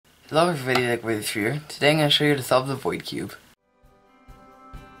Hello everybody, Like here. Today I'm going to show you how to solve the void cube.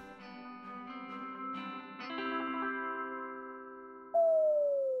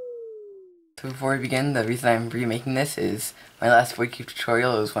 So before we begin, the reason I'm remaking this is my last void cube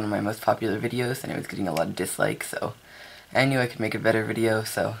tutorial was one of my most popular videos and it was getting a lot of dislikes, so I knew I could make a better video,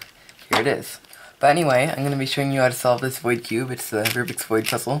 so here it is. But anyway, I'm going to be showing you how to solve this void cube. It's the Rubik's void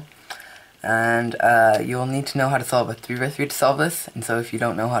puzzle. And you'll need to know how to solve a 3x3 to solve this, and so if you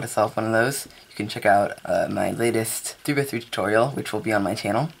don't know how to solve one of those, you can check out my latest 3x3 tutorial, which will be on my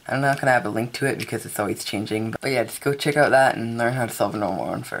channel. I'm not going to have a link to it because it's always changing, but yeah, just go check out that and learn how to solve a normal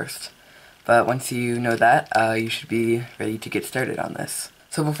one first. But once you know that, you should be ready to get started on this.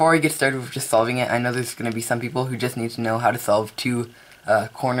 So before we get started with just solving it, I know there's going to be some people who just need to know how to solve two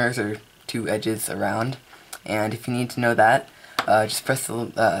corners or two edges around, and if you need to know that, just press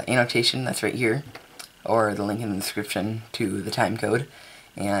the annotation that's right here, or the link in the description to the time code,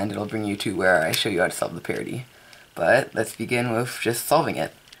 and it'll bring you to where I show you how to solve the parity. But let's begin with just solving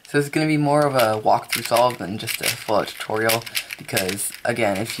it. So it's going to be more of a walkthrough solve than just a full-out tutorial, because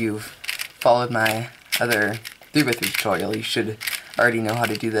again, if you've followed my other 3x3 tutorial, you should already know how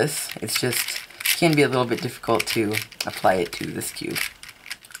to do this. It's just can be a little bit difficult to apply it to this cube.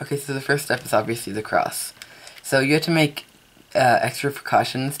 Okay, so the first step is obviously the cross. So you have to make extra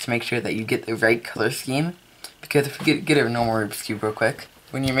precautions to make sure that you get the right color scheme, because if you get a normal Rubik's Cube real quick,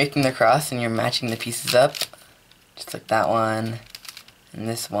 when you're making the cross and you're matching the pieces up, just like that one and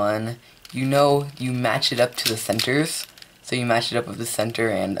this one, you know you match it up to the centers, so you match it up with the center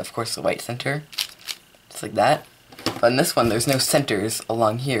and of course the white center, just like that. But in this one there's no centers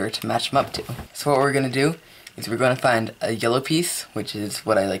along here to match them up to. So what we're going to do is we're going to find a yellow piece, which is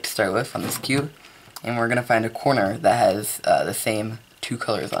what I like to start with on this cube, and we're going to find a corner that has the same two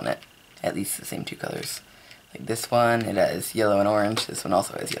colors on it, at least the same two colors. Like this one, it has yellow and orange, this one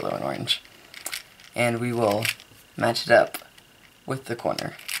also has yellow and orange. And we will match it up with the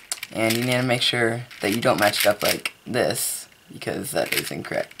corner. And you need to make sure that you don't match it up like this, because that is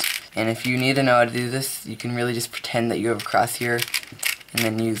incorrect. And if you need to know how to do this, you can really just pretend that you have a cross here, and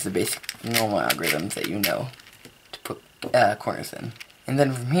then use the basic normal algorithms that you know to put corners in. And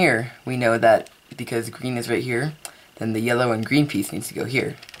then from here, we know that because green is right here, then the yellow and green piece needs to go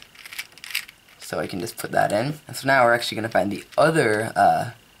here. So I can just put that in. And so now we're actually going to find the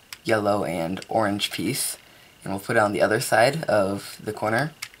other yellow and orange piece, and we'll put it on the other side of the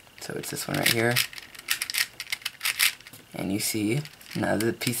corner. So it's this one right here. And you see, now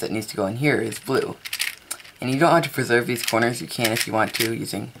the piece that needs to go in here is blue. And you don't have to preserve these corners, you can if you want to,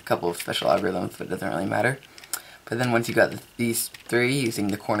 using a couple of special algorithms, but it doesn't really matter. But then once you got these three, using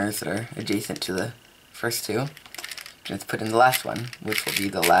the corners that are adjacent to the first two, just put in the last one, which will be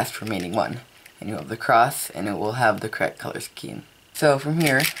the last remaining one. And you have the cross, and it will have the correct color scheme. So from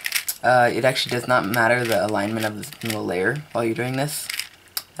here, it actually does not matter the alignment of this little layer while you're doing this.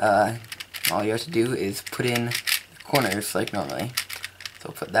 All you have to do is put in the corners like normally. So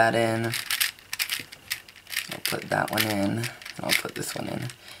I'll put that in, I'll put that one in, and I'll put this one in.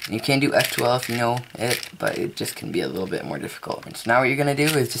 And you can do F12 if you know it, but it just can be a little bit more difficult. And so now what you're going to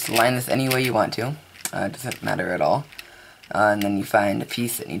do is just align this any way you want to. It doesn't matter at all. And then you find a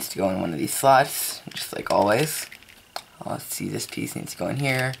piece that needs to go in one of these slots, just like always. Let's see, this piece needs to go in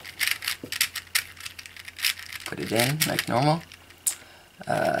here. Put it in like normal.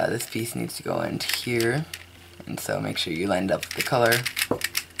 This piece needs to go into here. And so make sure you line it up with the color.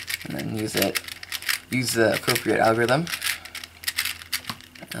 And then use the appropriate algorithm.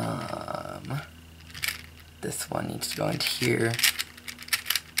 This one needs to go into here,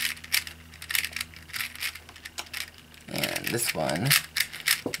 and this one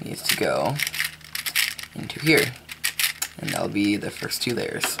needs to go into here, and that'll be the first two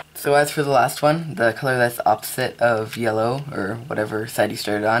layers. So as for the last one, the color that's opposite of yellow, or whatever side you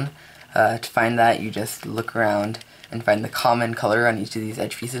started on, to find that you just look around and find the common color on each of these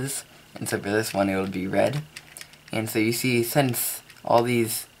edge pieces, and so for this one it will be red. And so you see, since all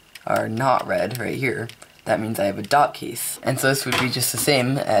these are not red right here, that means I have a dot case. And so this would be just the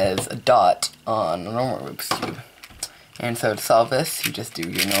same as a dot on a normal Rubik's Cube. And so to solve this, you just do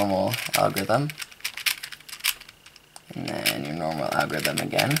your normal algorithm, and then your normal algorithm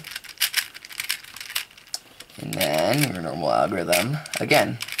again, and then your normal algorithm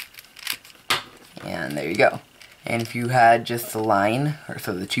again. And there you go. And if you had just the line, or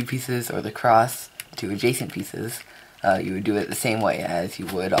so the two pieces, or the cross, the two adjacent pieces, you would do it the same way as you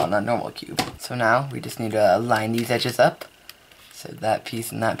would on a normal cube. So now we just need to line these edges up. So that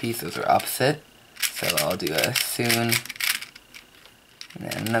piece and that piece, those are opposite. So I'll do a soon, and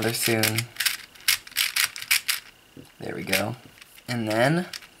then another soon. There we go. And then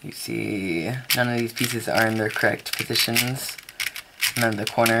you see none of these pieces are in their correct positions, none of the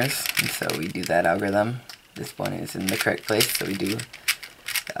corners, and so we do that algorithm. This one is in the correct place, so we do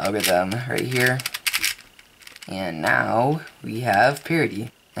the algorithm right here. And now we have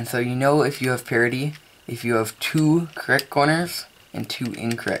parity. And so you know if you have parity, if you have 2 correct corners and 2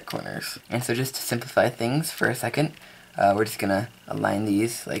 incorrect corners. And so just to simplify things for a second, we're just gonna align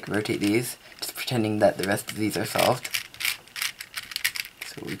these, like rotate these, just pretending that the rest of these are solved.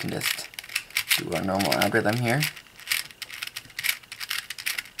 So we can just do our normal algorithm here.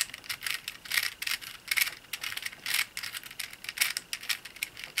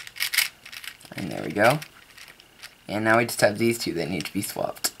 And there we go. And now we just have these 2 that need to be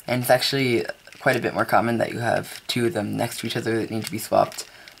swapped. And it's actually quite a bit more common that you have 2 of them next to each other that need to be swapped,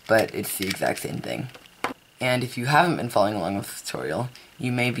 but it's the exact same thing. And if you haven't been following along with the tutorial,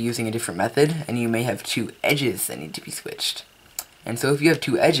 you may be using a different method, and you may have 2 edges that need to be switched. And so if you have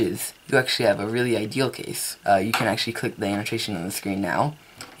 2 edges, you actually have a really ideal case. You can actually click the annotation on the screen now,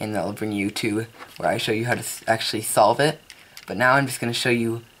 and that'll bring you to where I show you how to actually solve it. But now I'm just going to show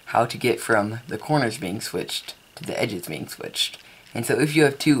you how to get from the corners being switched to the edges being switched. And so if you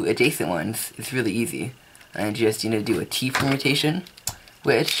have 2 adjacent ones, it's really easy. And you just need to do a T permutation,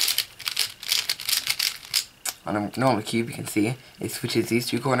 which on a normal cube you can see it switches these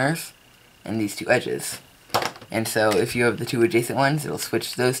 2 corners and these 2 edges. And so if you have the 2 adjacent ones, it'll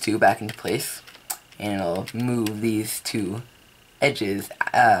switch those 2 back into place, and it'll move these 2 edges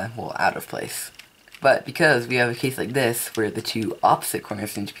out of place. But because we have a case like this where the 2 opposite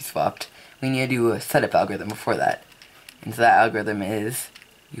corners need to be swapped, we need to do a setup algorithm before that. And so that algorithm is,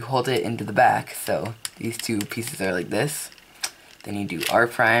 you hold it into the back, so these 2 pieces are like this. Then you do R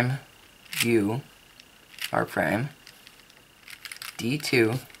prime, U, R prime,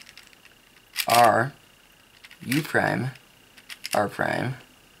 D2, R, U prime, R prime,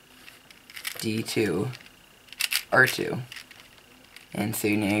 D2, R2. And so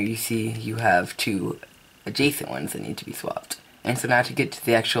now you see you have 2 adjacent ones that need to be swapped. And so now to get to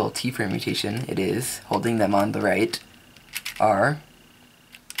the actual T permutation, it is holding them on the right, R,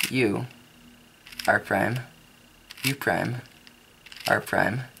 U, R prime, U prime, R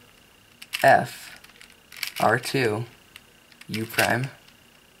prime, F, R2, U prime,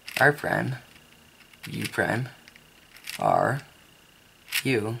 R prime, U prime, R,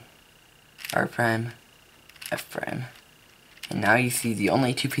 U, R prime, F prime. And now you see the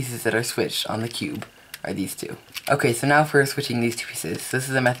only 2 pieces that are switched on the cube are these 2. Okay, so now for switching these 2 pieces. This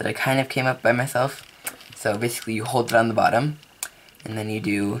is a method I kind of came up by myself. So basically you hold it on the bottom, and then you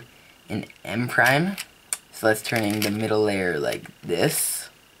do an M prime. So that's turning the middle layer like this.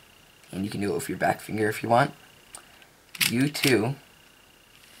 And you can do it with your back finger if you want. U2,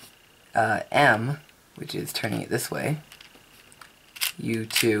 M, which is turning it this way.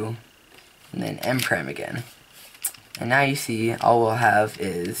 U2, and then M prime again. And now you see all we'll have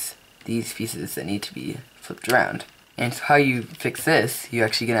is these pieces that need to be flipped around. And so how you fix this, you're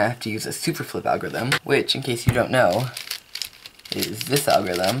actually going to have to use a super flip algorithm, which, in case you don't know, is this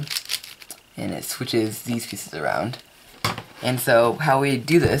algorithm, and it switches these pieces around. And so how we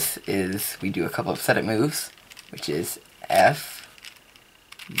do this is we do a couple of setup moves, which is F,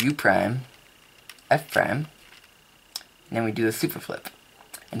 U prime, F prime, and then we do a super flip.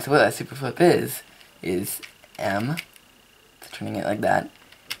 And so what that super flip is M, so turning it like that,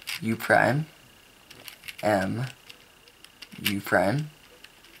 U prime, M, U prime,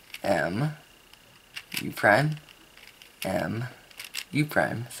 M, U prime, M, U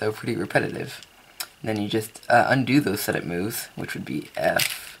prime. So pretty repetitive. And then you just undo those setup moves, which would be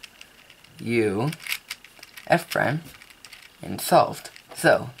F, U, F prime, and it's solved.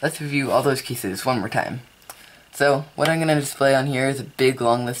 So let's review all those cases one more time. So what I'm going to display on here is a big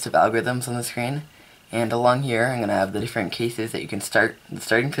long list of algorithms on the screen. And along here I'm going to have the different cases that you can start, the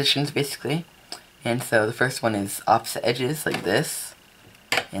starting positions basically. And so the first one is opposite edges like this.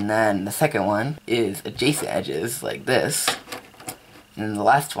 And then the second one is adjacent edges like this. And then the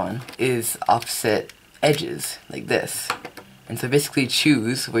last one is opposite edges like this. And so basically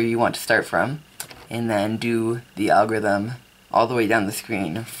choose where you want to start from and then do the algorithm all the way down the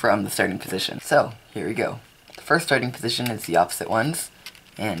screen from the starting position. So here we go. The first starting position is the opposite ones,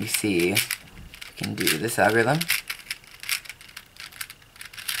 and you see we can do this algorithm.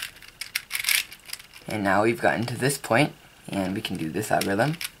 And now we've gotten to this point, and we can do this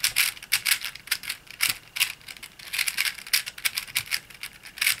algorithm.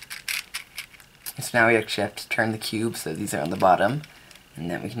 And so now we actually have to turn the cube so these are on the bottom, and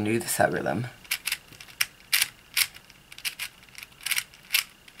then we can do this algorithm.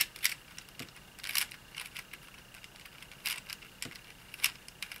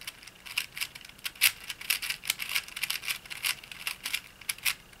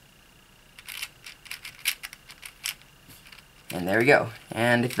 And there we go.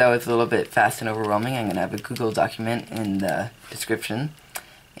 And if that was a little bit fast and overwhelming, I'm going to have a Google document in the description,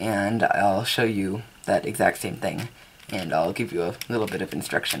 and I'll show you that exact same thing, and I'll give you a little bit of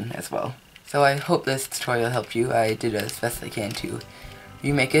instruction as well. So I hope this tutorial helped you. I did as best I can to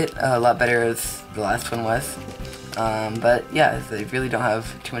remake it a lot better as the last one was. But yeah, I really don't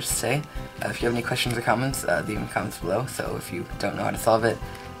have too much to say. If you have any questions or comments, leave them in the comments below. So if you don't know how to solve it,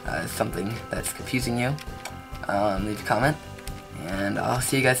 something that's confusing you, leave a comment, and I'll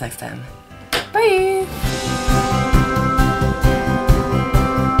see you guys next time.